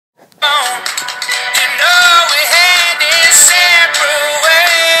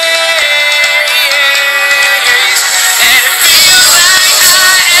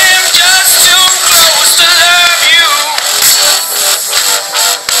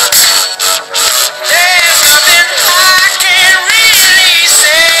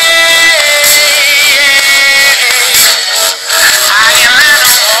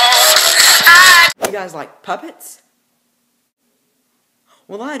What, puppets?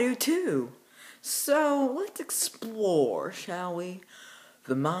 Well, I do too. So, let's explore, shall we?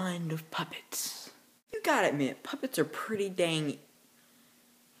 The mind of puppets. You gotta admit, puppets are pretty dang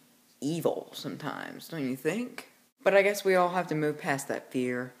evil sometimes, don't you think? But I guess we all have to move past that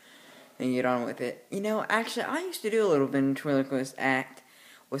fear and get on with it. You know, actually, I used to do a little ventriloquist act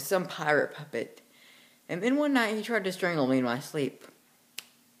with some pirate puppet. And then one night he tried to strangle me in my sleep.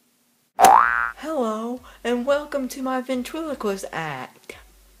 Hello, and welcome to my ventriloquist act.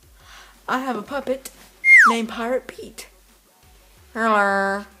 I have a puppet named Pirate Pete.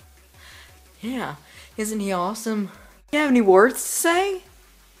 Hello. Yeah, isn't he awesome? You have any words to say?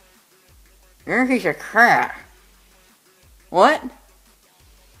 You're a piece of crap. What?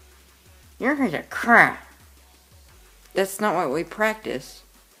 You're a piece of crap. That's not what we practice.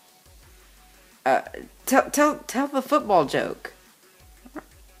 Tell the football joke.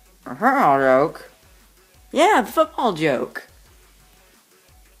 A football joke? Yeah, the football joke.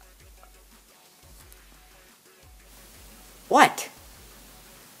 What?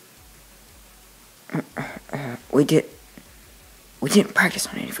 We didn't practice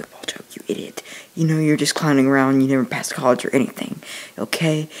on any football joke, you idiot. You know, you're just clowning around, you never passed college or anything,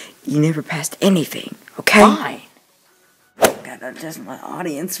 okay? You never passed anything, okay? Fine. Gotta adjust my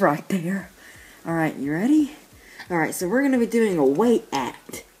audience right there. Alright, you ready? Alright, so we're gonna be doing a weight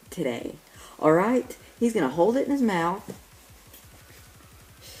act today. Alright? He's gonna hold it in his mouth,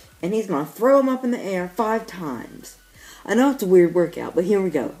 and he's gonna throw him up in the air 5 times. I know it's a weird workout, but here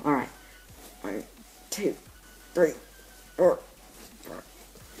we go. Alright. 1, 2, 3, 4.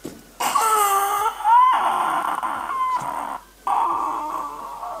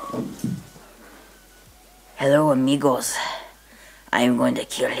 Hello, amigos. I am going to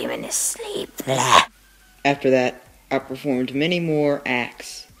kill him in his sleep. After that, I performed many more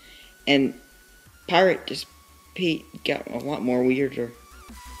acts, and Pirate Pete got a lot more weirder.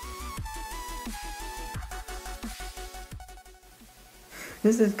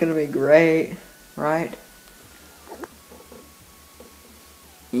 This is gonna be great, right?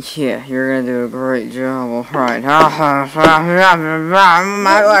 Yeah, you're gonna do a great job, alright. My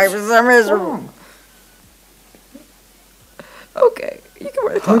life is so miserable. Okay, you can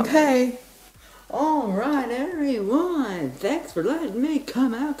write it. Okay. Alright, everyone. Thanks for letting me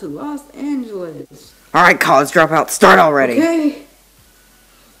come out to Los Angeles. Alright, college dropout, start already. Okay.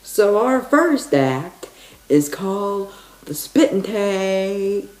 So our first act is called the Spit and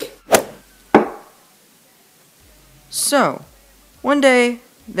Take. So, one day,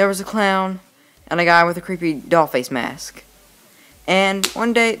 there was a clown and a guy with a creepy doll face mask. And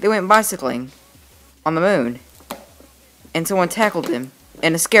one day, they went bicycling on the moon. And someone tackled him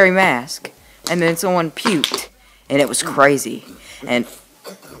in a scary mask. And then someone puked. And it was crazy. And...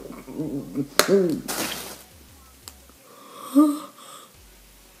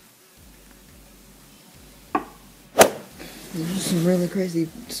 There's some really crazy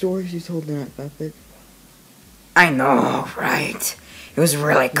stories you told tonight, Puppet. I know, right? It was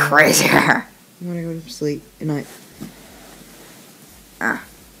really crazy. I'm gonna go to sleep. Good night. Oh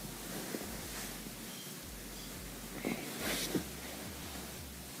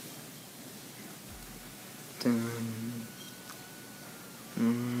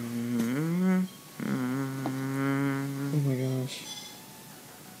my gosh.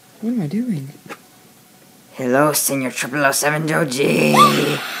 What am I doing? Hello, Senior 007 Joji.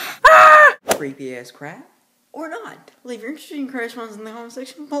 Creepy ass crap? Or not? Leave your interesting correspondence in the comment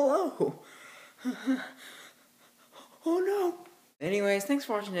section below. Oh no. Anyways, thanks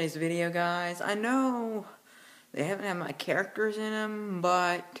for watching today's video, guys. I know they haven't had my characters in them,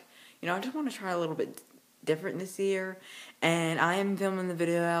 but, you know, I just want to try a little bit different this year. And I am filming the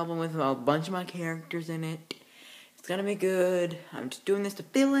video album with a bunch of my characters in it. It's gonna be good. I'm just doing this to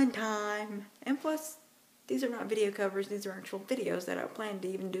fill in time. And plus, these are not video covers. These are actual videos that I plan to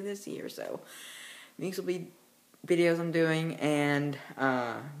even do this year. So, these will be videos I'm doing. And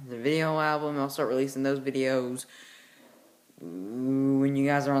the video album, I'll start releasing those videos when you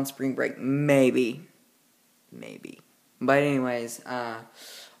guys are on spring break. Maybe. But anyways,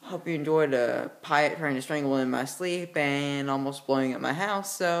 hope you enjoyed a pirate trying to strangle in my sleep and almost blowing up my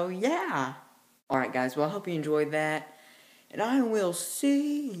house. So, yeah. Alright, guys. Well, I hope you enjoyed that. And I will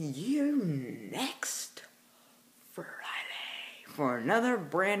see you next Friday for another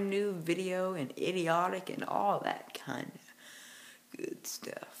brand new video and idiotic and all that kind of good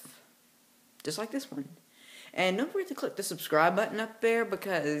stuff. Just like this one. And don't forget to click the subscribe button up there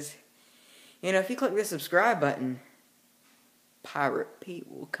because, you know, if you click the subscribe button, Pirate Pete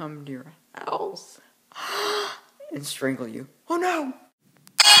will come to your house and strangle you. Oh no!